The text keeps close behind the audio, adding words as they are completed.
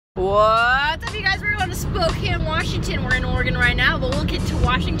What's up, you guys? We're going to Spokane, Washington. We're in Oregon right now, but we'll get to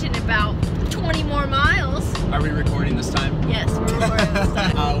Washington in about 20 more miles. Are we recording this time? Yes, we're recording this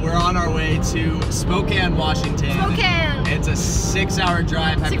time. We're on our way to Spokane, Washington. Spokane! It's a 6-hour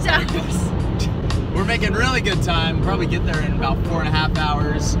drive. 6 hours. We're making really good time. We'll probably get there in about 4.5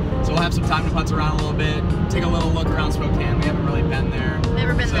 hours. So we'll have some time to putz around a little bit, take a little look around Spokane. We haven't really been there.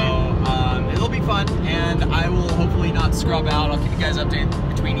 Never been there. So it'll be fun, and I will hopefully not scrub out. I'll keep you guys updated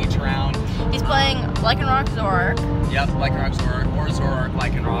between each round. He's playing Lycanroc ZoroRoc. Yep, Lycanroc ZoroRoc, or ZoroRoc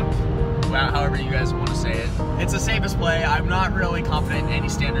Lycanroc. However you guys want to say it. It's the safest play. I'm not really confident in any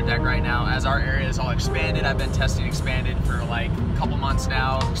standard deck right now, as our area is all expanded. I've been testing expanded for like a couple months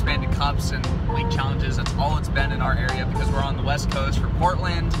now. Expanded cups and league challenges, that's all it's been in our area because we're on the west coast. For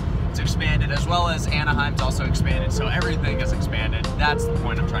Portland, it's expanded, as well as Anaheim's also expanded, so everything is expanded. That's the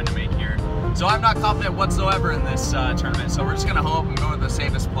point I'm trying to make here. So I'm not confident whatsoever in this tournament, so we're just gonna hope and go with the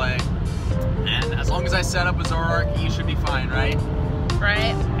safest play. And as long as I set up with ZoroRoc, you should be fine, right?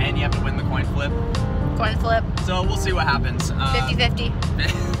 Right. And you have to win the coin flip. Coin flip. So we'll see what happens.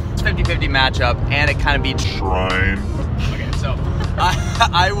 50-50. It's 50-50 matchup, and it kind of beats Shrine. Okay, so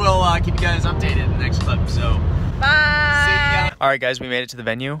I will keep you guys updated in the next clip. So bye. See you guys. All right, guys, we made it to the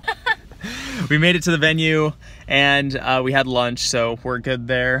venue. We made it to the venue, and we had lunch, so we're good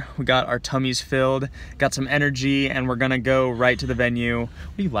there. We got our tummies filled, got some energy, and we're gonna go right to the venue. What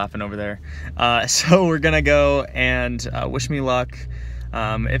are you laughing over there? So we're gonna go and wish me luck.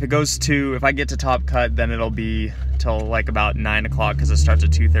 If I get to top cut, then it'll be till like about 9 o'clock because it starts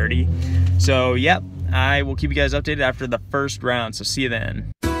at 2:30. So yep, I will keep you guys updated after the first round, so see you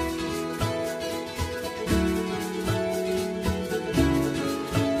then.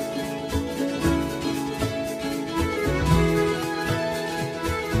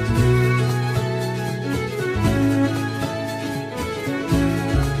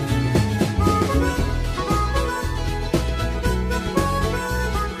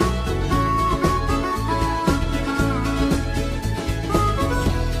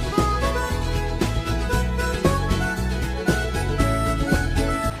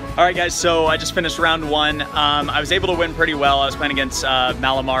 Alright guys, so I just finished round one. I was able to win pretty well. I was playing against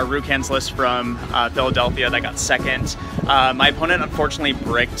Malamar Rukansless from Philadelphia that got second. My opponent unfortunately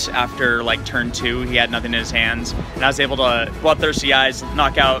bricked after like turn 2. He had nothing in his hands. And I was able to, Bloodthirsty Eyes,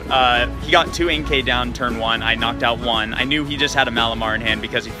 knock out, he got 2 Inkay down turn 1. I knocked out 1. I knew he just had a Malamar in hand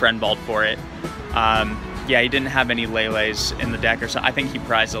because he friend balled for it. Yeah, he didn't have any Lele's in the deck or so. I think he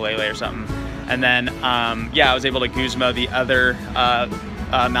prized a Lele or something. And then, yeah, I was able to Guzma the other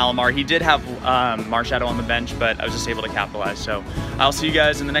Malamar. He did have Marshadow on the bench, but I was just able to capitalize. So I'll see you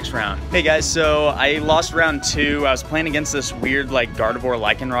guys in the next round. Hey guys, so I lost round 2. I was playing against this weird like Gardevoir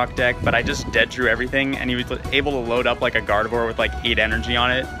Lycanroc deck, but I just dead drew everything, and he was able to load up like a Gardevoir with like 8 energy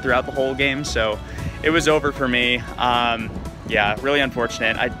on it throughout the whole game. So it was over for me. Yeah, really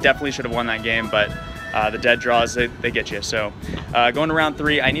unfortunate. I definitely should have won that game, but the dead draws, they get you. So going to round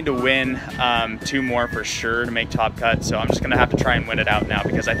 3, I need to win 2 more for sure to make top cut. So I'm just going to have to try and win it out now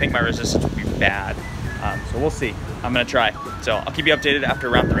because I think my resistance will be bad. So we'll see. I'm going to try. So I'll keep you updated after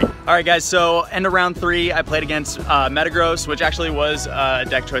round 3. All right, guys. So end of round 3, I played against Metagross, which actually was a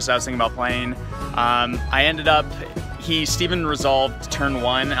deck choice I was thinking about playing. I ended up... Steven resolved turn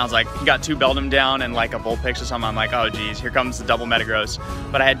 1. I was like, he got 2 Beldum down and like a Vulpix or something. I'm like, oh geez, here comes the double Metagross.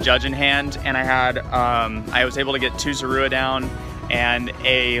 But I had Judge in hand, and I had, I was able to get 2 Zorua down and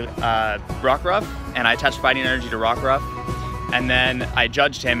a Rockruff, and I attached Fighting Energy to Rockruff. And then I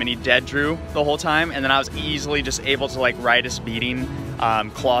judged him, and he dead drew the whole time. And then I was easily just able to like Ritus beating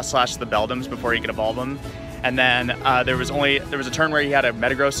Claw Slash the Beldums before he could evolve them. And then there was a turn where he had a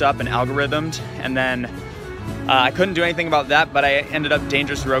Metagross up and algorithmed, and then I couldn't do anything about that, but I ended up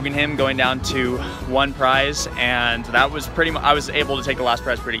Dangerous Roguing him, going down to 1 prize, and that was pretty much, I was able to take the last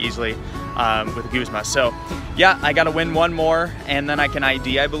prize pretty easily with Guzma. So yeah, I gotta win 1 more, and then I can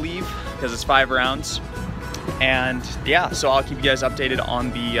ID, I believe, because it's 5 rounds. And yeah, so I'll keep you guys updated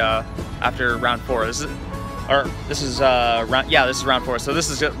on the after round 4. This is round 4. So this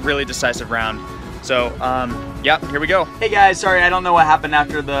is a really decisive round. So, yeah, here we go. Hey guys, sorry, I don't know what happened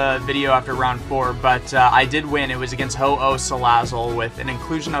after the video after round 4, but I did win. It was against Ho-Oh Salazzle with an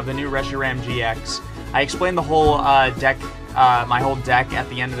inclusion of the new Reshiram GX. I explained the whole deck, my whole deck at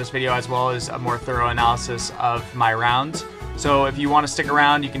the end of this video, as well as a more thorough analysis of my rounds. So if you want to stick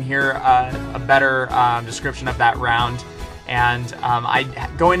around, you can hear a better description of that round. And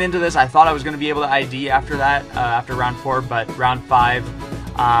going into this, I thought I was going to be able to ID after that, after round 4, but round 5,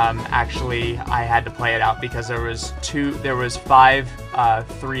 actually I had to play it out because there was 5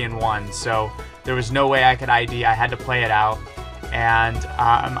 3-1, so there was no way I could ID. I had to play it out, And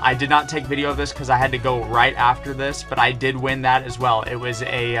I did not take video of this because I had to go right after this, but I did win that as well. It was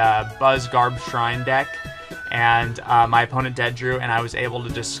a Buzz Garb Shrine deck, and my opponent dead drew, and I was able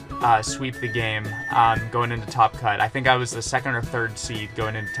to just sweep the game going into Top Cut. I think I was the 2nd or 3rd seed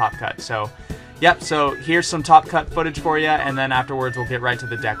going into Top Cut. So, yep, so here's some Top Cut footage for you, and then afterwards we'll get right to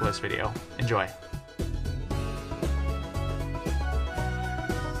the deck list video. Enjoy.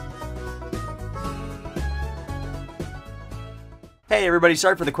 Hey everybody,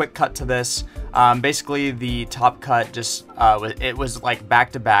 sorry for the quick cut to this. Basically the top cut just, it was like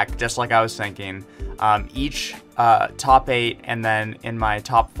back to back, just like I was thinking. Each top 8 and then in my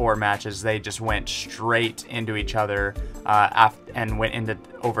top 4 matches, they just went straight into each other and went into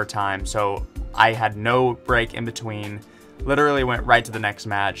overtime. So I had no break in between, literally went right to the next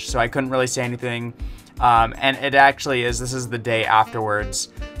match. So I couldn't really say anything. And it actually is, this is the day afterwards.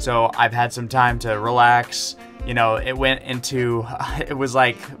 So I've had some time to relax. You know, it went into, it was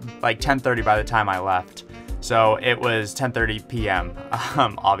like 10:30 by the time I left. So it was 10:30 p.m.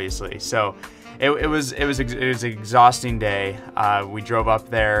 Obviously. So it was an exhausting day. We drove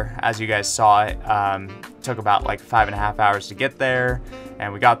up there, as you guys saw. It took about like 5.5 hours to get there,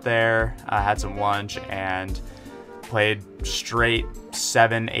 and we got there, had some lunch, and played straight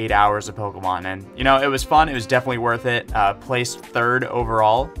 7-8 hours of Pokemon. And you know, it was fun. It was definitely worth it. Placed 3rd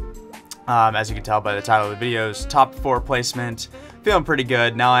overall. As you can tell by the title of the videos, top 4 placement, feeling pretty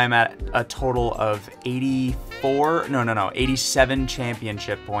good. Now I'm at a total of 87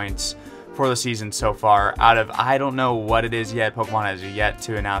 championship points for the season so far out of, I don't know what it is yet. Pokemon has yet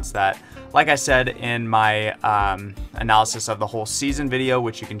to announce that. Like I said in my analysis of the whole season video,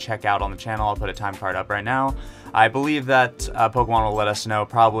 which you can check out on the channel, I'll put a time card up right now. I believe that Pokemon will let us know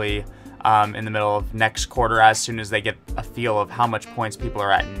probably in the middle of next quarter, as soon as they get a feel of how much points people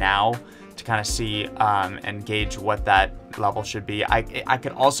are at now, to kind of see and gauge what that level should be. I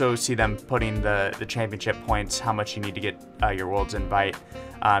could also see them putting the championship points, how much you need to get your World's Invite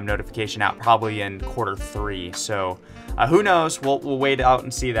notification out, probably in quarter 3. So who knows? We'll wait out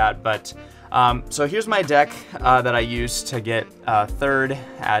and see that. But so here's my deck that I used to get 3rd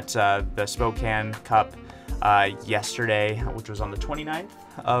at the Spokane Cup yesterday, which was on the 29th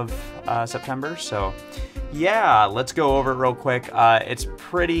of September. So yeah, let's go over it real quick. It's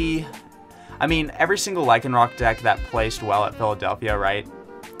pretty, I mean, every single Lycanroc deck that placed well at Philadelphia, right?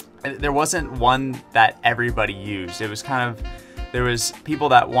 There wasn't one that everybody used. It was kind of, there was people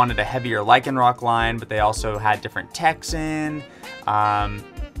that wanted a heavier Lycanroc line, but they also had different techs in,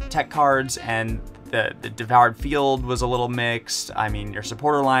 tech cards, and the Devoured Field was a little mixed. I mean, your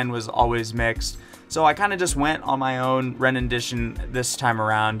supporter line was always mixed. So I kind of just went on my own rendition this time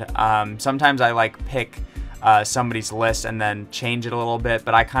around. Sometimes I like pick somebody's list and then change it a little bit,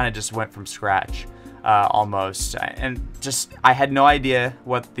 but I kind of just went from scratch almost. And just, I had no idea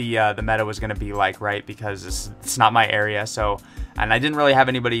what the meta was going to be like, right? Because it's not my area. So, and I didn't really have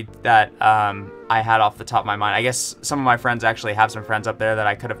anybody that I had off the top of my mind. I guess some of my friends actually have some friends up there that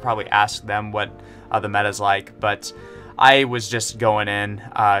I could have probably asked them what the meta's like, but I was just going in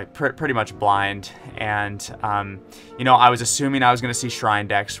pretty much blind, and you know, I was assuming I was going to see Shrine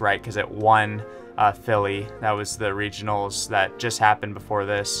decks, right? Because it won Philly. That was the regionals that just happened before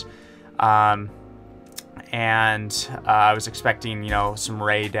this, and I was expecting, you know, some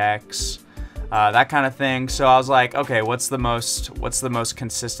Ray decks, that kind of thing. So I was like, okay, what's the most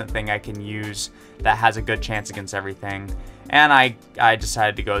consistent thing I can use that has a good chance against everything? And I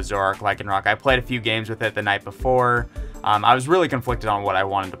decided to go ZoroRoc Lycanroc. I played a few games with it the night before. I was really conflicted on what I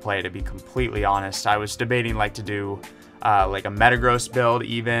wanted to play, to be completely honest. I was debating like to do like a Metagross build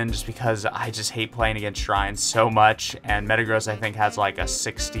even, just because I just hate playing against Shrine so much. And Metagross, I think, has like a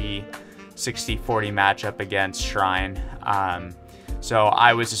 60-40 matchup against Shrine. So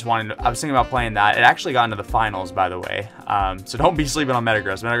I was just I was thinking about playing that. It actually got into the finals, by the way. So don't be sleeping on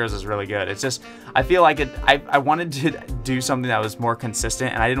Metagross. Metagross is really good. It's just, I feel like I wanted to do something that was more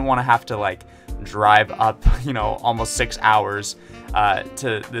consistent, and I didn't want to have to like drive up, you know, almost 6 hours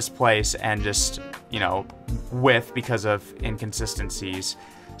to this place and just, you know, whiff because of inconsistencies.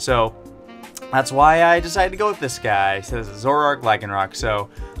 So that's why I decided to go with this guy. So this is ZoroRoc Lycanroc.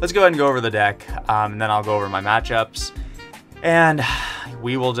 So let's go ahead and go over the deck, and then I'll go over my matchups. And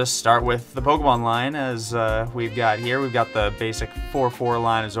we will just start with the Pokemon line, as we've got here. We've got the basic 4-4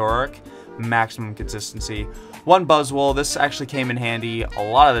 line of ZoroRoc, maximum consistency. 1 Buzzwole. This actually came in handy a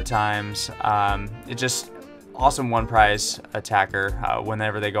lot of the times. It just awesome 1 prize attacker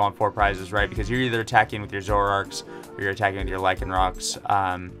whenever they go on 4 prizes, right? Because you're either attacking with your ZoroArcs or you're attacking with your Lycanrocs.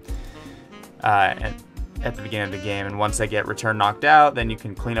 And at the beginning of the game, and once they get return knocked out, then you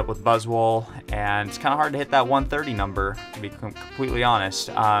can clean up with Buzzwole, and it's kind of hard to hit that 130 number, to be completely honest.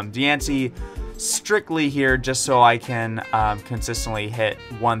 Deancey strictly here just so I can consistently hit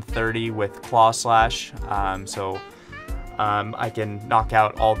 130 with Claw Slash, so I can knock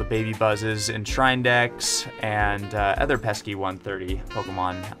out all the baby buzzes in Shrine decks and other pesky 130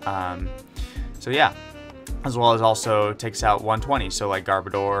 Pokemon. So yeah, as well as also takes out 120, so like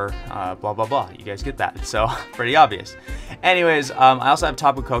Garbodor, blah blah blah. You guys get that, so pretty obvious. Anyways, I also have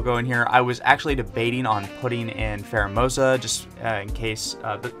Tapu Koko in here. I was actually debating on putting in Pheromosa, just in case,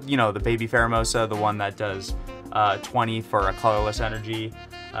 the baby Pheromosa, the one that does 20 for a colorless energy,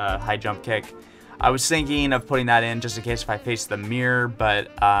 high jump kick. I was thinking of putting that in just in case if I face the mirror, but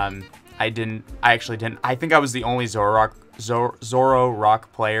I actually didn't. I think I was the only ZoroRoc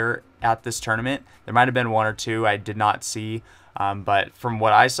player at this tournament. There might have been one or two I did not see, but from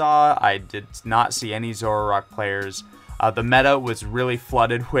what I saw, I did not see any ZoroRoc players. The meta was really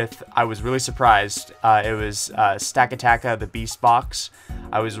flooded with, I was really surprised, it was Stakataka, the Beast Box.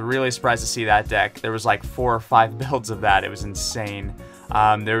 I was really surprised to see that deck. There was like 4 or 5 builds of that. It was insane.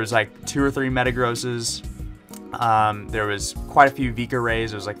 There was like 2 or 3 Metagrosses. There was quite a few Vika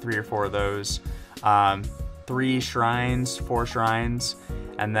Rays. There was like 3 or 4 of those. 3 Shrines, 4 Shrines.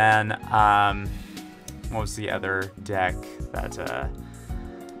 And then, what was the other deck that,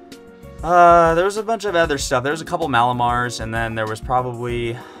 there was a bunch of other stuff. There was a couple Malamars, and then there was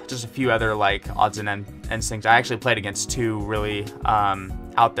probably just a few other, like, odds and ends things. I actually played against 2 really,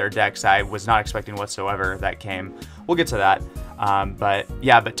 out there decks I was not expecting whatsoever that came. We'll get to that.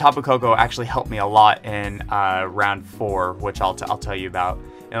 But Tapu Koko actually helped me a lot in, round 4, which I'll tell you about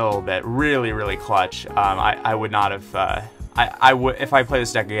in a little bit. Really, really clutch. I would not have, I would, if I play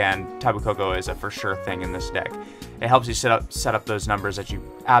this deck again, Tapu Koko is a for sure thing in this deck. It helps you set up those numbers that you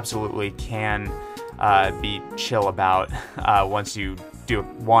absolutely can be chill about once you do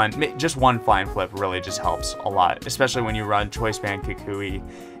just one flying flip. Really just helps a lot, especially when you run Choice Band, Kukui,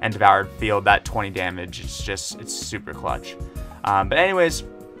 and Devoured Field. That 20 damage, it's super clutch. But anyways,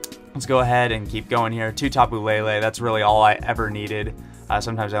 let's go ahead and keep going here. 2 Tapu Lele, that's really all I ever needed.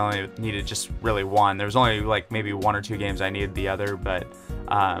 Sometimes I only needed just really 1. There was only like maybe 1 or 2 games I needed the other, but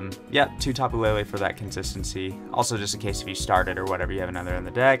yeah, 2 Tapu Lele for that consistency. Also, just in case if you started or whatever, you have another in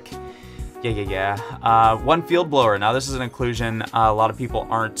the deck. 1 Field Blower. Now this is an inclusion a lot of people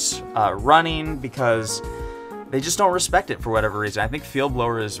aren't running because they just don't respect it for whatever reason. I think Field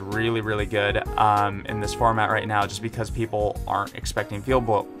Blower is really, really good in this format right now just because people aren't expecting Field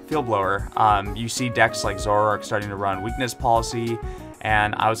Blower. You see decks like ZoroRoc starting to run Weakness Policy,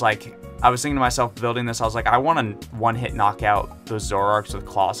 and I was thinking to myself building this, I was like, I want to one-hit knock out those ZoroRocs with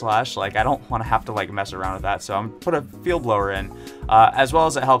Claw Slash. Like, I don't want to have to like mess around with that, so I'm put a Field Blower in, as well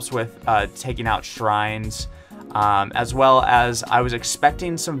as it helps with taking out Shrines. As well as I was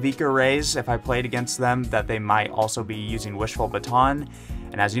expecting some Vika Rays if I played against them that they might also be using Wishful Baton.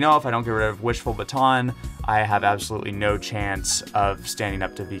 And as you know, if I don't get rid of Wishful Baton, I have absolutely no chance of standing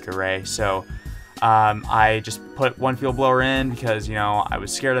up to Vika Ray. So I just put 1 Field Blower in because, you know, I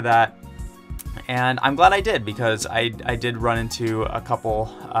was scared of that. And I'm glad I did because I did run into a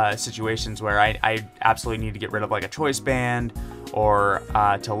couple situations where I absolutely need to get rid of like a Choice Band or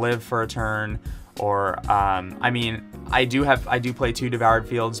to live for a turn. Or, I mean, I do play 2 Devoured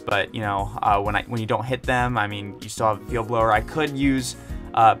Fields, but, you know, when you don't hit them, I mean, you still have a Field Blower. I could use,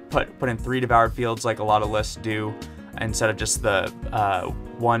 put in 3 Devoured Fields like a lot of lists do, instead of just the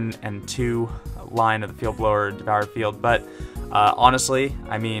 1 and 2 line of the Field Blower Devoured Field. But, honestly,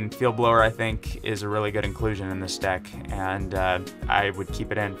 I mean, Field Blower, I think, is a really good inclusion in this deck, and I would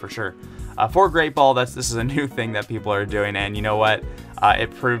keep it in for sure. For Great Ball, this is a new thing that people are doing, and you know what?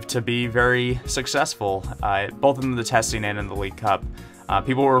 It proved to be very successful, both in the testing and in the League Cup.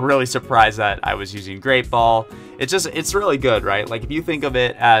 People were really surprised that I was using Great Ball. It's really good, right? Like, if you think of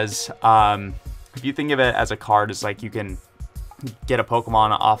it as a card, it's like you can get a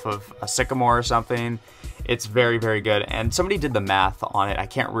Pokemon off of a Sycamore or something. It's very, very good. And somebody did the math on it. I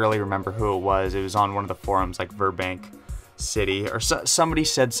can't really remember who it was. It was on one of the forums, like Burbank City, or somebody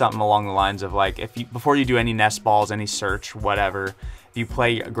said something along the lines of like, before you do any nest balls, any search, whatever, if you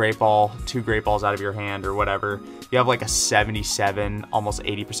play a Great Ball, 2 Great Balls out of your hand or whatever, you have like a 77, almost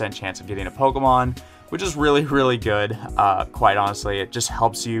 80% chance of getting a Pokemon, which is really, really good. Quite honestly, it just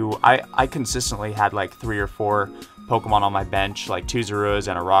helps you. I consistently had like 3 or 4 Pokemon on my bench, like 2 Zoruas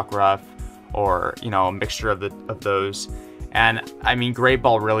and a Rockruff, or, you know, a mixture of those. And I mean, Great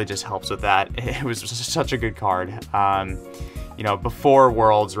Ball really just helps with that. It was just such a good card. You know, before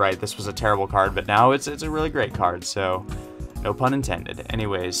Worlds, right, this was a terrible card, but now it's a really great card. So No pun intended.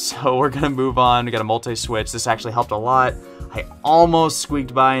 Anyways, so we're gonna move on. We got a multi-switch. This actually helped a lot. I almost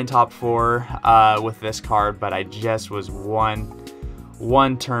squeaked by in top 4 with this card, but I just was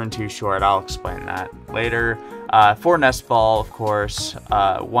one turn too short. I'll explain that later. 4 nest ball, of course.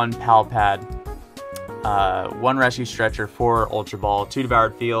 1 pal pad. 1 rescue stretcher, 4 ultra ball, 2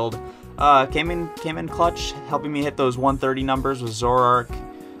 devoured field. Came in clutch, helping me hit those 130 numbers with ZoroRoc.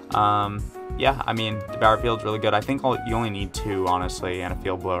 Yeah, I mean, devoured field's really good. I think you only need 2, honestly, and a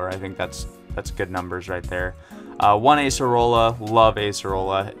field blower. I think that's good numbers right there. 1 Acerola, love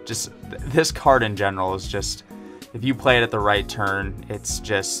Acerola. Just this card in general is just, if you play it at the right turn, it's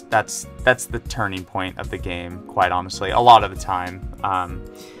just that's the turning point of the game. Quite honestly, a lot of the time.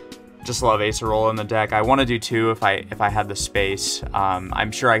 Just love Acerola in the deck. I want to do 2 if I had the space.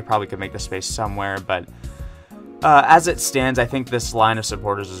 I'm sure I probably could make the space somewhere, but as it stands, I think this line of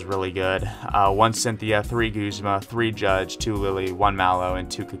supporters is really good. 1 Cynthia, 3 Guzma, 3 Judge, 2 Lily, 1 Mallow,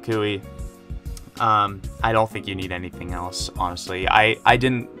 and 2 Kukui. I don't think you need anything else, honestly. I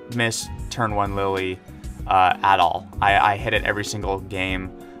didn't miss turn 1 Lily at all. I hit it every single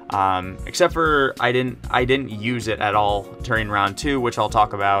game. Except for I didn't use it at all during round 2, which I'll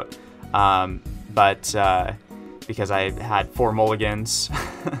talk about. Because I had 4 mulligans.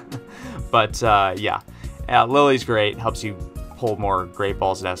 But yeah, Lily's great. Helps you pull more Great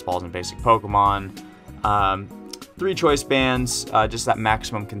Balls, Death Balls, and basic Pokemon. 3 choice bands, just that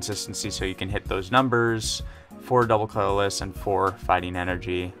maximum consistency so you can hit those numbers. 4 double colorless and 4 fighting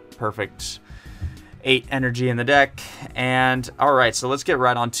energy. Perfect. 8 energy in the deck. And alright, so let's get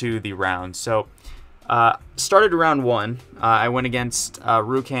right on to the rounds. So started round 1. I went against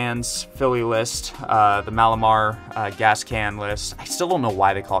Rukan's Philly list, the Malamar gas can list. I still don't know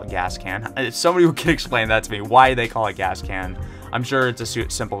why they call it gas can. If somebody can explain that to me, why they call it gas can. I'm sure it's a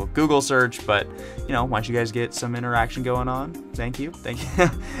simple Google search, but you know, why don't you guys get some interaction going on? Thank you.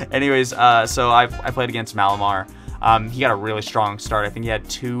 Anyways, so I played against Malamar. He got a really strong start. I think he had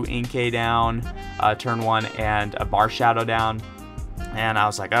 2 Inkay down, turn 1, and a Marshadow down. And I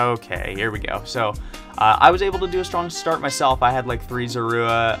was like, okay, here we go. So I was able to do a strong start myself. I had like 3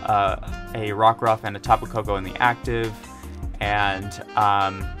 Zorua, a Rockruff, and a Tapu Koko in the active. And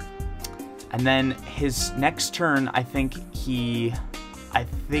then his next turn, I think he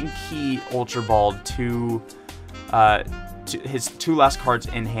Ultra Balled his 2 last cards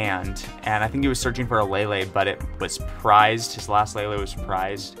in hand, and I think he was searching for a Lele, but it was prized. His last Lele was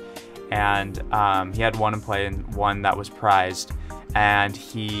prized, and he had 1 in play and 1 that was prized, and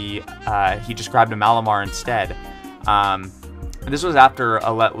he just grabbed a Malamar instead. This was after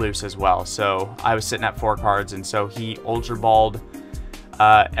a Let Loose as well, so I was sitting at 4 cards, and so he Ultra Balled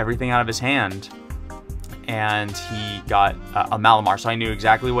everything out of his hand, and he got a Malamar, so I knew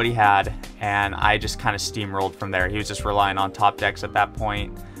exactly what he had, and I just kind of steamrolled from there. He was just relying on top decks at that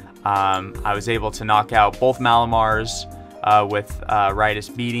point. I was able to knock out both Malamars with Riotous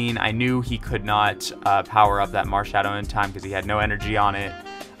Beating. I knew he could not power up that Marshadow in time because he had no energy on it.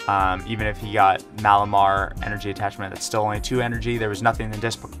 Even if he got Malamar energy attachment, that's still only 2 energy. There was nothing in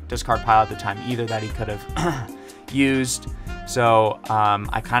the discard pile at the time either that he could have used. So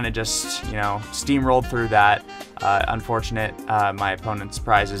I kind of just, you know, steamrolled through that. Unfortunate, my opponent's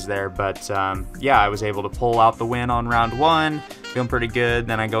prizes there, but yeah, I was able to pull out the win on round 1, feeling pretty good.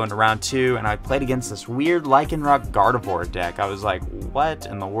 Then I go into round 2, and I played against this weird Lycanroc Gardevoir deck. I was like, what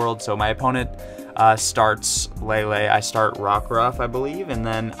in the world? So my opponent starts Lele, I start Rockruff, I believe, and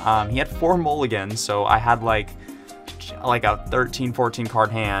then he had 4 mulligans, so I had like a 13-14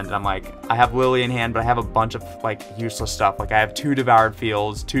 card hand, and I'm like, I have Lily in hand, but I have a bunch of like useless stuff. Like I have 2 devoured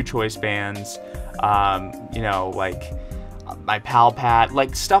fields, 2 choice bands, you know, like my pal pad,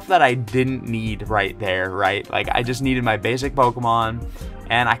 like stuff that I didn't need right there, right? Like I just needed my basic Pokemon,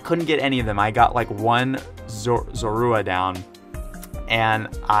 and I couldn't get any of them. I got like 1 Zorua down, and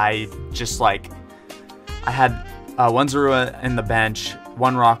I just like, I had 1 Zorua in the bench,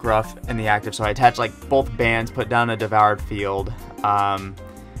 1 Rockruff in the active, so I attached like both bands, put down a devoured field. I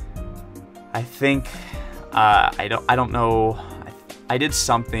think I don't know. I did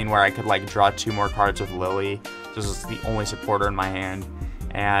something where I could like draw 2 more cards with Lily. This was the only supporter in my hand,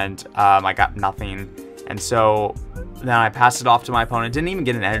 and I got nothing. And so then I passed it off to my opponent. Didn't even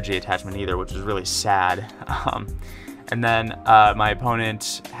get an energy attachment either, which was really sad. And then my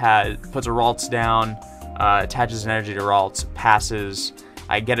opponent puts a Ralts down. Attaches an energy to Ralts, passes.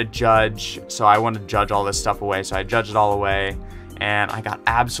 I get a Judge, so I want to judge all this stuff away, so I judge it all away, and I got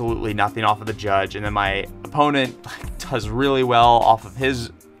absolutely nothing off of the Judge. And then my opponent does really well off of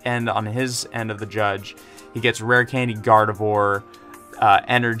his end, on his end of the Judge. He gets Rare Candy Gardevoir,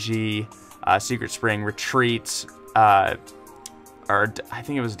 Energy, Secret Spring, Retreat, or I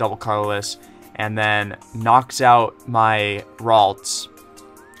think it was double colorless, and then knocks out my Ralts,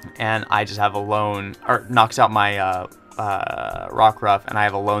 and I just have a lone, or knocks out my Rockruff, and I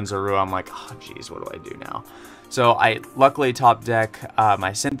have a lone Zorua. I'm like, oh geez, what do I do now? So I luckily top deck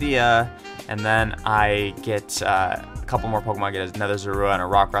my Cynthia, and then I get a couple more Pokemon, get another Zorua and a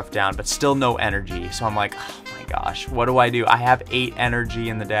Rockruff down, but still no energy. So I'm like, oh my gosh, what do I do? I have 8 energy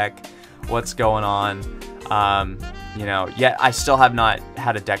in the deck. What's going on? You know, yet I still have not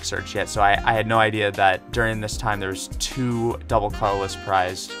had a deck search yet, so I had no idea that during this time there's 2 double colorless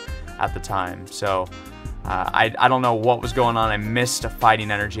prized at the time. So I don't know what was going on. I missed a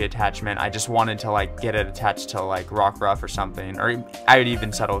fighting energy attachment. I just wanted to like get it attached to like Rockruff or something, or I would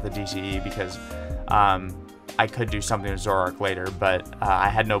even settle with a DCE because I could do something with ZoroRoc later, but I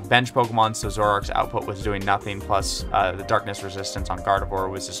had no bench Pokemon, so ZoroRoc's output was doing nothing, plus the darkness resistance on Gardevoir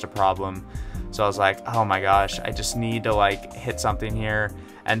was just a problem. So I was like, oh my gosh, I just need to like hit something here.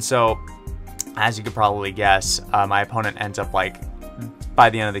 And so, as you could probably guess, my opponent ends up like, by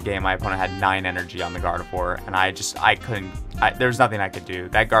the end of the game, my opponent had 9 energy on the Gardevoir, and I couldn't, there was nothing I could do.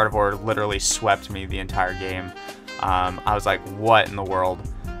 That Gardevoir literally swept me the entire game. I was like, what in the world?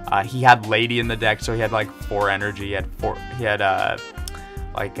 He had Lady in the deck, so he had like 4 energy. He had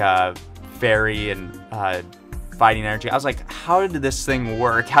Fairy and fighting energy. I was like, how did this thing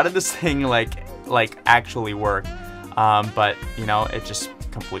work? How did this thing like actually work? But you know, it just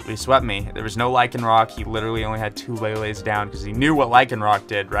completely swept me. There was no Lycanroc. He literally only had 2 Lele's down because he knew what Lycanroc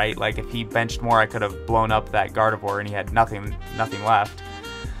did, right? Like if he benched more, I could have blown up that Gardevoir, and he had nothing left.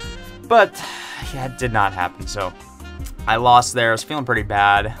 But yeah, it did not happen. So I lost there. I was feeling pretty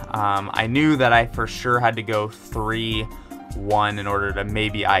bad. I knew that I for sure had to go 3-1 in order to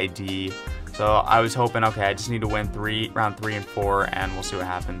maybe ID. So I was hoping, okay, I just need to win round 3 and 4, and we'll see what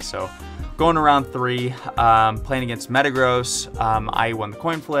happens. So going to round 3, playing against Metagross, I won the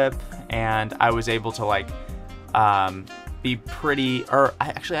coin flip, and I was able to like be pretty, or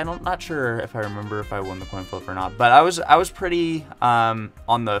actually I'm not sure if I remember if I won the coin flip or not, but I was pretty on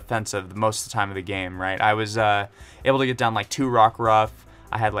the offensive most of the time of the game, right? I was able to get down like 2 Rockruff.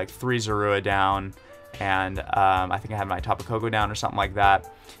 I had like 3 Zorua down, and I think I had my Tapu Koko down or something like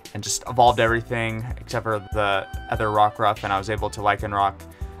that, and just evolved everything except for the other Rockruff, and I was able to Lycanroc.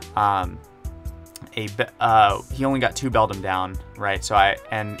 He only got 2 Beldum down, right? So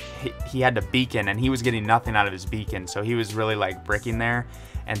he had to Beacon, and he was getting nothing out of his Beacon, so he was really like bricking there.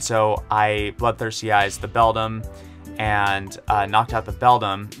 And so I Bloodthirsty Eyes the Beldum and knocked out the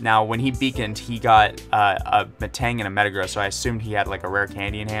Beldum. Now when he Beaconed, he got a Metang and a Metagross, so I assumed he had like a rare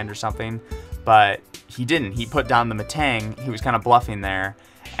candy in hand or something, but he didn't. He put down the Metang. He was kind of bluffing there,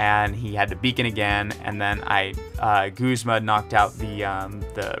 and he had to Beacon again, and then I Guzma knocked out the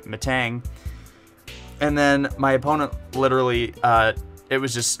Metang. And then my opponent literally, it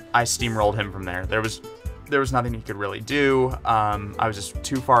was just, I steamrolled him from there. There was nothing he could really do. I was just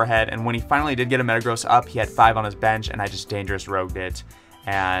too far ahead. And when he finally did get a Metagross up, he had 5 on his bench, and I just dangerous rogued it.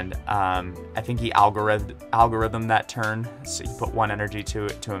 And I think he algorithm that turn, so he put 1 energy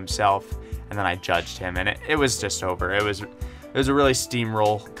to himself, and then I judged him, and it was just over. It was a really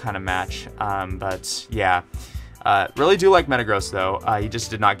steamroll kind of match. But yeah. Really do like Metagross though. He just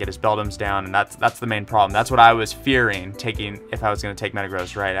did not get his Beldums down, and that's the main problem. That's what I was fearing, if I was going to take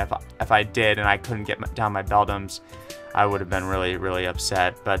Metagross, right? If I did and I couldn't get down my Beldums, I would have been really, really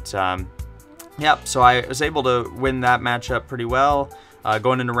upset. But yep, so I was able to win that matchup pretty well.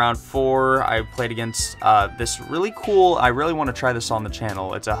 Going into round 4, I played against this really cool, I really want to try this on the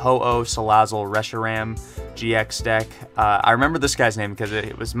channel. It's a Ho-Oh Salazzle Reshiram GX deck. I remember this guy's name because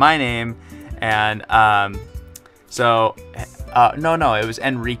it was my name, and so, no, it was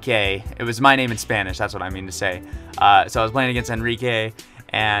Enrique. It was my name in Spanish, that's what I mean to say. So I was playing against Enrique,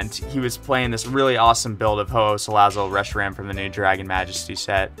 and he was playing this really awesome build of Ho-Oh Salazzle Reshiram from the new Dragon Majesty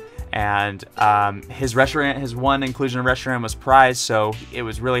set. And his one inclusion of Reshiram was prized, so it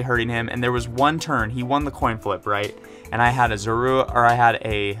was really hurting him. And there was one turn, he won the coin flip, right? And I had a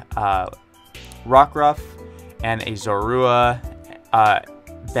Rockruff and a Zorua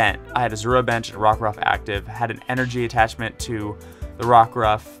bent. I had a Zorua bench and a Rockruff active, had an energy attachment to the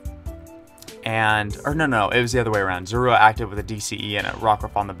Rockruff, or no, it was the other way around. Zorua active with a DCE and a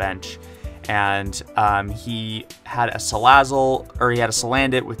Rockruff on the bench, and he had a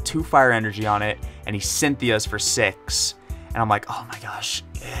Salandit with 2 fire energy on it, and he Cynthia's for 6. And I'm like, oh my gosh,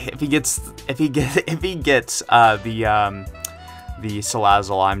 if he gets the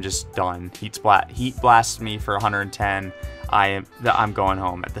Salazzle, I'm just done. Heat blasts me for 110. I'm going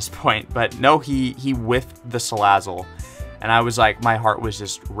home at this point. But no, he whiffed the Salazzle, and I was like, my heart was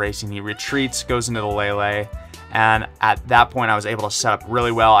just racing. He retreats, goes into the Lele, And at that point, I was able to set up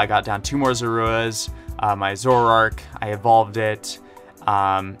really well. I got down 2 more Zoruas, my ZoroRoc, I evolved it,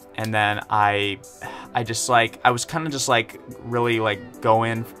 and then I was kind of just like really like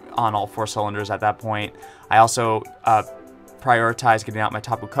going on all 4 cylinders at that point. I also prioritized getting out my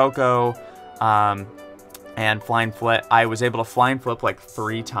Tapu Koko, and flying flip. I was able to flying flip like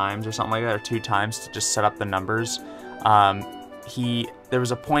 3 times or something like that, or 2 times to just set up the numbers. There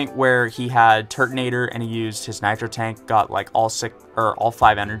was a point where he had Turtonator and he used his Nitro Tank, got like all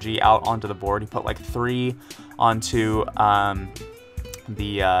 5 energy out onto the board. He put like 3 onto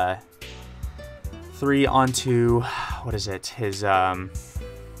 3 onto what is it? His Ho-Oh,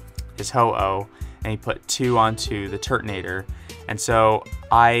 and he put 2 onto the Turtonator. And so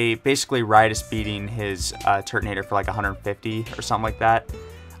I basically Riotous beating his Turtonator for like 150 or something like that.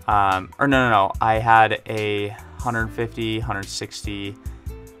 Or no, I had a 150, 160,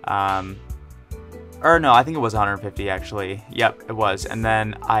 or no, I think it was 150 actually. Yep, it was. And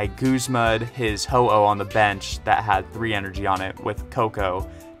then I Guzma'd his Ho-Oh on the bench that had 3 energy on it with Koko.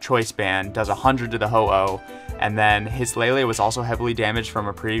 Choice Band does 100 to the Ho-Oh, and then his Lele was also heavily damaged from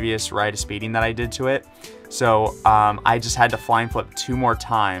a previous Riotous beating that I did to it. So I just had to flying flip 2 more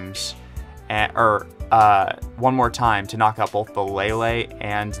times, or 1 more time to knock out both the Lele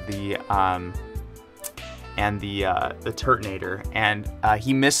and the Turtonator, and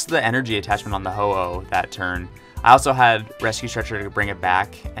he missed the energy attachment on the Ho-Oh that turn. I also had Rescue Stretcher to bring it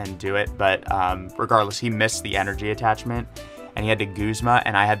back and do it, but regardless, he missed the energy attachment, and he had to Guzma,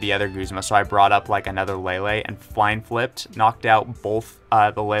 and I had the other Guzma, so I brought up like another Lele and flying flipped, knocked out both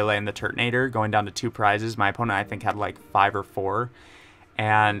the Lele and the Turtonator, going down to 2 prizes. My opponent, I think, had like 5 or 4.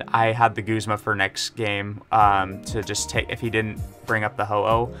 And I had the Guzma for next game to just take if he didn't bring up the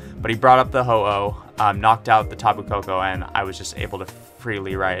Ho-Oh. But he brought up the Ho-Oh, knocked out the Tapu Koko, and I was just able to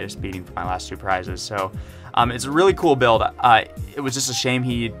freely Riotous beating for my last 2 prizes. So it's a really cool build. It was just a shame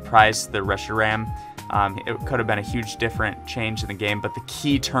he prized the Reshiram. It could have been a huge different change in the game, but the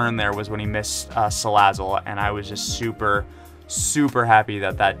key turn there was when he missed Salazzle, and I was just super happy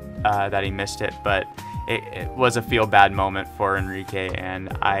that he missed it. But it was a feel bad moment for Enrique,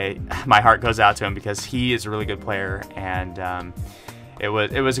 and my heart goes out to him because he is a really good player, and it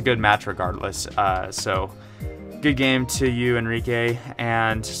was a good match regardless. So good game to you, Enrique.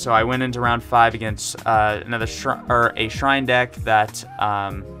 And so I went into round 5 against a Shrine deck that I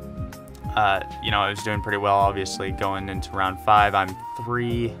was doing pretty well. Obviously, going into round 5, I'm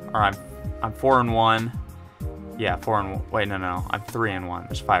 4-1. Yeah, 4-1. Wait, no, I'm 3-1.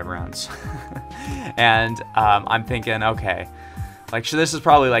 There's 5 rounds, and I'm thinking, okay, like, so this is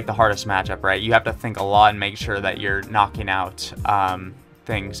probably like the hardest matchup, right? You have to think a lot and make sure that you're knocking out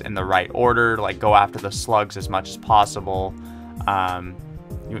things in the right order. Like, go after the slugs as much as possible.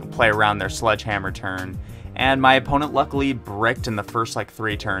 You can play around their sledgehammer turn. And my opponent luckily bricked in the first like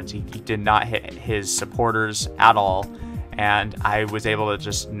 3 turns. He did not hit his supporters at all, and I was able to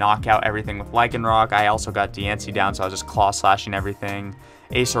just knock out everything with Lycanroc. I also got Diancie down, so I was just claw slashing everything.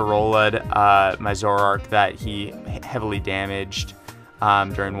 Acerola, my ZoroRoc that he heavily damaged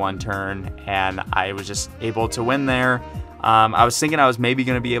during 1 turn, and I was just able to win there. I was thinking I was maybe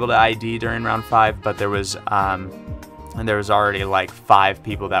going to be able to ID during round 5, but there was already like 5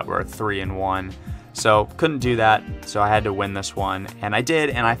 people that were 3-1. So couldn't do that, so I had to win this one, and I did,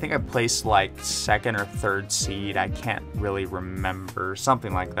 and I think I placed like 2nd or 3rd seed. I can't really remember,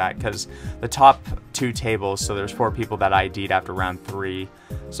 something like that, because the top 2 tables, so there's 4 people that ID'd after round 3,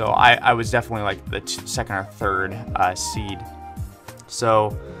 so I was definitely like the 2nd or 3rd seed,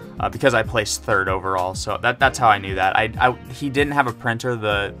 so because I placed 3rd overall, so that's how I knew that. He didn't have a printer,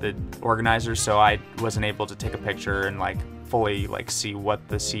 the organizer, so I wasn't able to take a picture and like fully like see what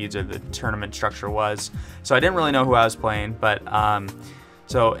the seeds or the tournament structure was, so I didn't really know who I was playing. But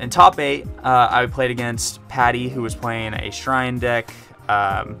so in top 8, I played against Patty, who was playing a Shrine deck.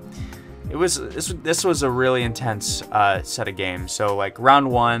 This was a really intense set of games. So like round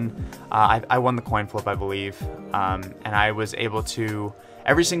 1, I won the coin flip, I believe, and I was able to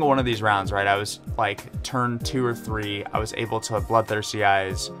every single one of these rounds, right? I was like turn 2 or 3, I was able to Bloodthirsty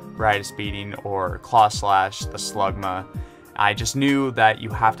Eyes, Riotous Beating, or Claw Slash the Slugma. I just knew that you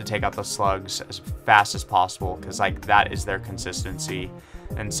have to take out the slugs as fast as possible, because like that is their consistency,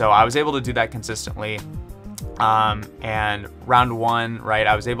 and so I was able to do that consistently. And round 1, right,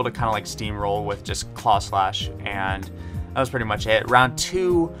 I was able to kind of like steamroll with just Claw Slash, and that was pretty much it. Round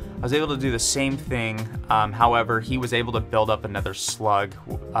 2, I was able to do the same thing. However, he was able to build up another slug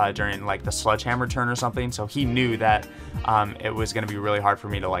during like the sledgehammer turn or something, so he knew that it was going to be really hard for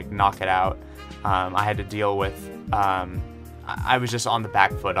me to like knock it out. I had to deal with I was just on the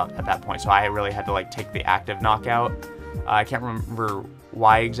back foot at that point, so I really had to like take the active knockout. I can't remember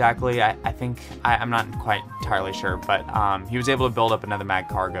why exactly. I think I'm not quite entirely sure, but he was able to build up another mag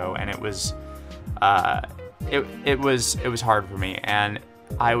cargo, and it was hard for me, and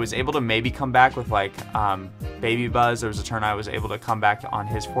I was able to maybe come back with like Baby Buzz. There was a turn I was able to come back on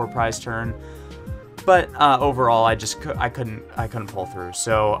his 4 prize turn, but overall I couldn't pull through.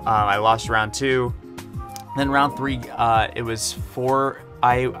 So I lost round 2. Then round 3, it was 4.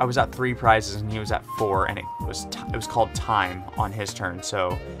 I was at 3 prizes and he was at 4, and it was called time on his turn.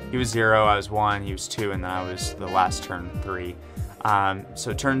 So he was 0, I was 1, he was 2, and then I was the last turn 3.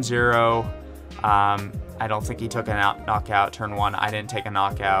 So turn 0, I don't think he took a knockout. Turn 1, I didn't take a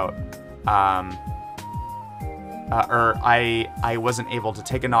knockout. Or I wasn't able to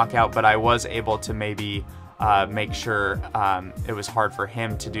take a knockout, but I was able to maybe make sure it was hard for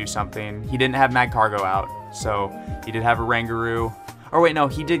him to do something. He didn't have mag cargo out, so he did have a Rangaroo. Or wait, no,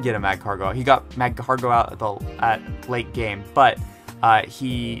 he did get a mag cargo out. He got mag cargo out at late game, but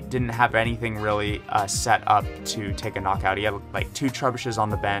he didn't have anything really set up to take a knockout. He had like 2 Trebushes on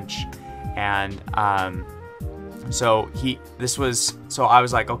the bench, and so I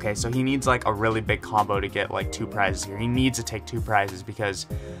was like, okay, so he needs like a really big combo to get like 2 prizes here. He needs to take 2 prizes, because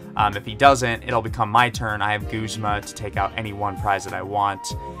if he doesn't, it'll become my turn. I have Guzma to take out any 1 prize that I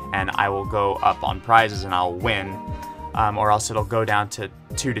want, and I will go up on prizes and I'll win. Or else it'll go down to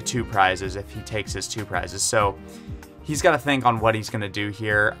 2 prizes if he takes his 2 prizes. So he's got to think on what he's going to do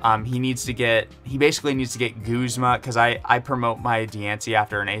here. He basically needs to get Guzma, because I promote my Diancie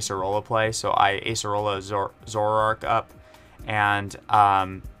after an Acerola play. So I Acerola ZoroRoc up and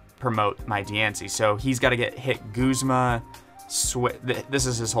promote my Diancie. So he's got to hit Guzma, this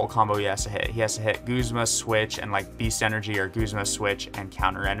is his whole combo he has to hit. He has to hit Guzma, switch, and like Beast Energy, or Guzma, switch, and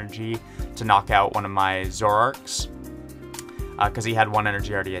Counter Energy to knock out one of my ZoroArcs. Because he had 1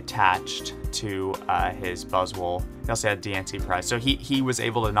 energy already attached to his Buzzwole. He also had Diancie prize, so he was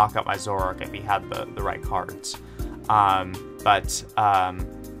able to knock out my ZoroArc if he had the right cards.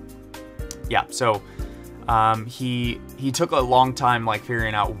 Yeah, so he took a long time like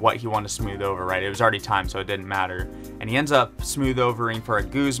figuring out what he wanted to smooth over. Right, it was already time, so it didn't matter. And he ends up smooth overing for a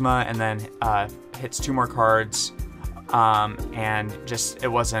Guzma, and then hits 2 more cards. And just it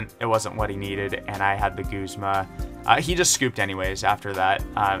wasn't what he needed, and I had the Guzma. He just scooped anyways after that,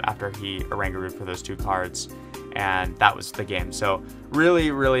 after he Oranguru for those 2 cards, and that was the game. So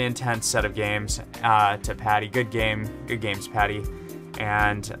really intense set of games to Patty. Good games, Patty.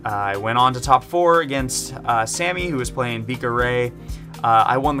 And I went on to top 4 against Sammy, who was playing Vika Ray.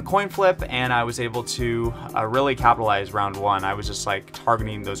 I won the coin flip, and I was able to really capitalize round 1. I was just like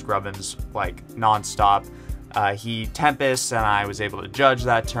targeting those Grubbins like non-stop. He Tempest, and I was able to judge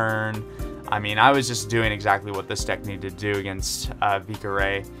that turn. I mean, I was just doing exactly what this deck needed to do against Vika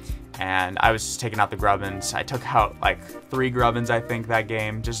Ray, and I was just taking out the Grubbins. I took out like 3 Grubbins, I think, that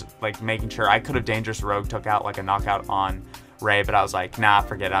game, just like making sure. I could have Dangerous Rogue took out like a knockout on Ray, but I was like, nah,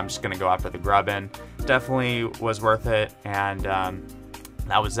 forget it. I'm just gonna go after the Grubbin. Definitely was worth it, and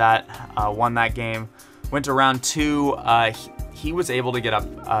that was that. Won that game. Went to round 2. He was able to get up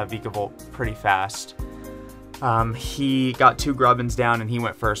Vikavolt pretty fast. He got 2 Grubbins down, and he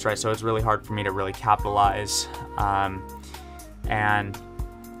went first, right? So it's really hard for me to really capitalize. And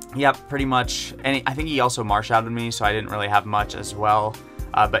yeah, pretty much. And I think he also marsh-outed me, so I didn't really have much as well.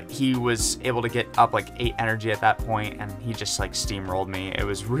 But he was able to get up like 8 energy at that point, and he just like steamrolled me. It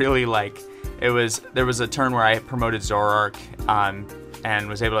was really like, there was a turn where I promoted ZoroArc, and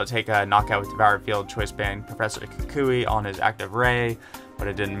was able to take a knockout with Devoured Field, Choice Band, Professor Kukui on his active Ray, but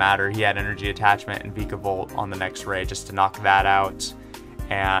it didn't matter. He had energy attachment and Vikavolt on the next Ray just to knock that out,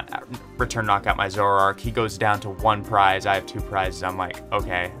 and return knockout my ZoroArc. He goes down to 1 prize. I have 2 prizes. I'm like,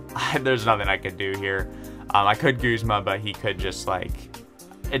 okay, there's nothing I could do here. I could Guzma, but he could just like,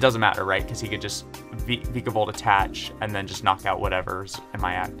 it doesn't matter, right? Because he could just Vikavolt attach and then just knock out whatever's in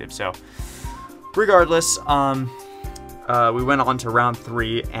my active. So regardless, we went on to round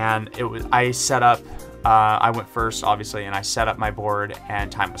 3, and I set up, I went first obviously, and I set up my board,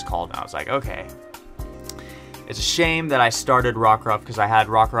 and time was called, and I was like, okay. It's a shame that I started Rockruff, because I had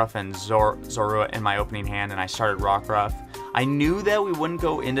Rockruff and Zorua in my opening hand, and I started Rockruff. I knew that we wouldn't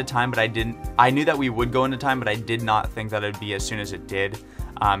go into time, but I knew that we would go into time, but I did not think that it'd be as soon as it did.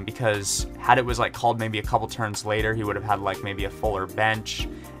 Because had it was like called maybe a couple turns later, he would have had like maybe a fuller bench,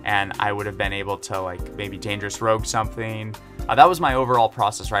 and I would have been able to like maybe Dangerous Rogue something. That was my overall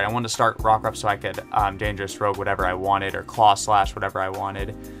process, right? I wanted to start Rockruff so I could Dangerous Rogue whatever I wanted, or Claw Slash whatever I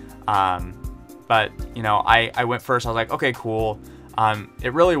wanted. But you know, I went first. I was like, okay, cool.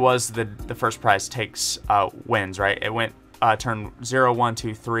 It really was the first prize takes wins, right? It went turn 0, 1,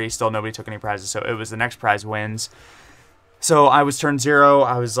 2, 3. Still nobody took any prizes, so it was the next prize wins. So I was turn 0.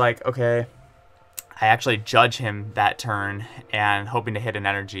 I was like, okay. I actually judge him that turn and hoping to hit an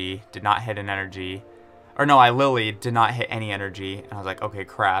energy. Did not hit an energy. Or no, I literally did not hit any energy. And I was like, okay,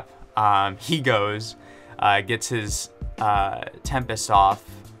 crap. He goes, gets his Tempest off,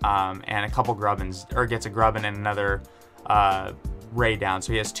 and a couple grubbins, or gets a grubbin and another ray down.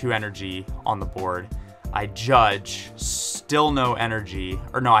 So he has 2 energy on the board. I judge, still no energy.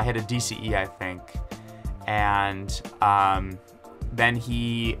 Or no, I hit a DCE, I think. And then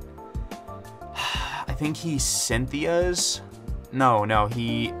he... I think he Cynthia's. No,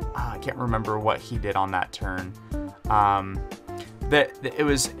 he. I can't remember what he did on that turn. It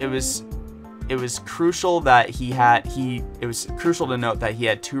was crucial that he had. It was crucial to note that he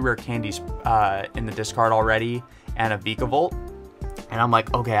had 2 rare candies in the discard already and a Vikavolt. And I'm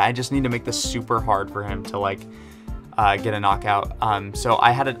like, okay, I just need to make this super hard for him to like get a knockout. So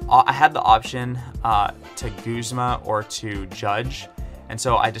I had the option to Guzma or to Judge. And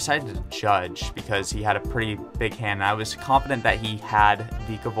so I decided to Judge because he had a pretty big hand. And I was confident that he had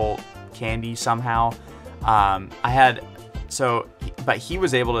Vikavolt candy somehow. But he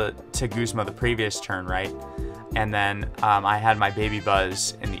was able to Guzma the previous turn, right? And then I had my Baby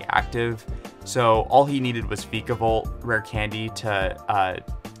Buzz in the active. So all he needed was Vikavolt rare candy to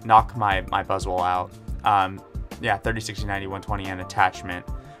knock my Buzzwole out. Yeah, 30, 60, 90, 120, and attachment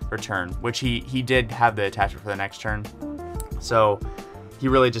return, which he did have the attachment for the next turn. So he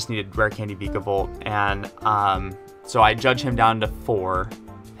really just needed rare candy Vikavolt, and so I judge him down to 4,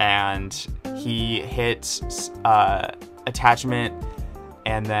 and he hits attachment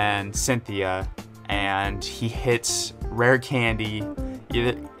and then Cynthia, and he hits rare candy.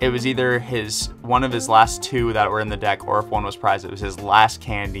 It was either one of his last 2 that were in the deck, or if one was prized, it was his last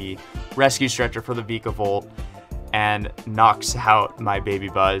candy, rescue stretcher for the Vikavolt, and knocks out my Baby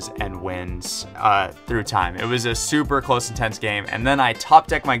Buzz and wins through time. It was a super close, intense game. And then I top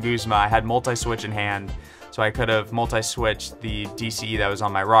deck my Guzma. I had multi-switch in hand, so I could have multi-switched the DCE that was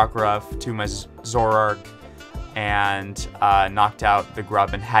on my Rockruff to my ZoroRoc and knocked out the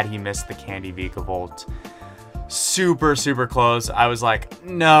Grubbin had he missed the Candy Vikavolt. Super, super close. I was like,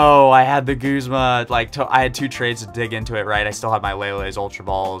 no, I had the Guzma. Like, I had 2 trades to dig into it, right? I still had my Lele's, Ultra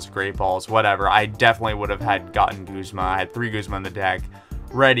Balls, Great Balls, whatever. I definitely would have had gotten Guzma. I had 3 Guzma in the deck.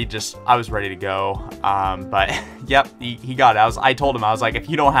 I was ready to go. But, yep, he got it. I told him, I was like, if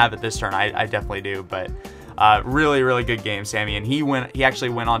you don't have it this turn, I definitely do. But really, really good game, Sammy. And he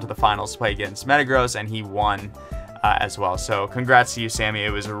actually went on to the finals to play against Metagross, and he won as well. So, congrats to you, Sammy.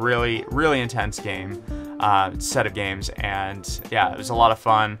 It was a really, really intense game. Set of games, and yeah, it was a lot of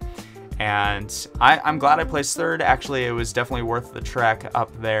fun, and I'm glad I placed 3rd. Actually, it was definitely worth the trek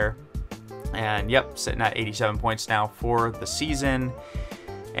up there, and yep, sitting at 87 points now for the season.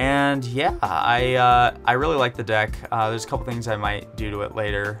 And yeah, I really like the deck. There's a couple things I might do to it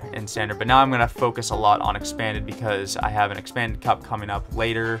later in standard, but now I'm going to focus a lot on expanded because I have an expanded cup coming up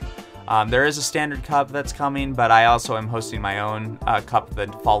later. There is a standard cup that's coming, but I also am hosting my own cup the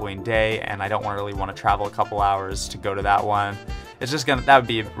following day, and I don't really want to travel a couple hours to go to that one. It's just that would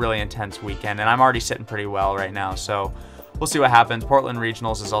be a really intense weekend, and I'm already sitting pretty well right now, so we'll see what happens. Portland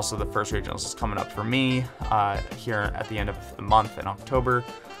Regionals is also the first regionals that's coming up for me here at the end of the month in October.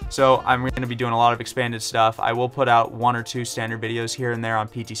 So I'm going to be doing a lot of expanded stuff. I will put out 1 or 2 standard videos here and there on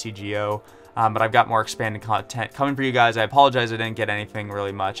PTCGO. But I've got more expanded content coming for you guys. I apologize I didn't get anything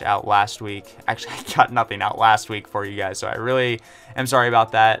really much out last week. Actually, I got nothing out last week for you guys, so I really am sorry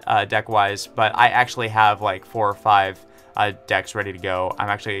about that deck-wise. But I actually have like 4 or 5 decks ready to go. I'm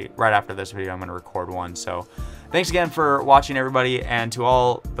actually, right after this video, I'm going to record one. So thanks again for watching, everybody, and to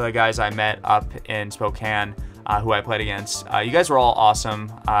all the guys I met up in Spokane who I played against. You guys were all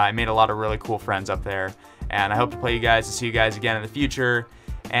awesome. I made a lot of really cool friends up there, and I hope to play you guys and see you guys again in the future.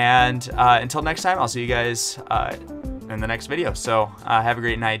 And until next time, I'll see you guys in the next video. So have a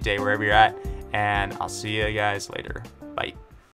great night, day, wherever you're at, and I'll see you guys later.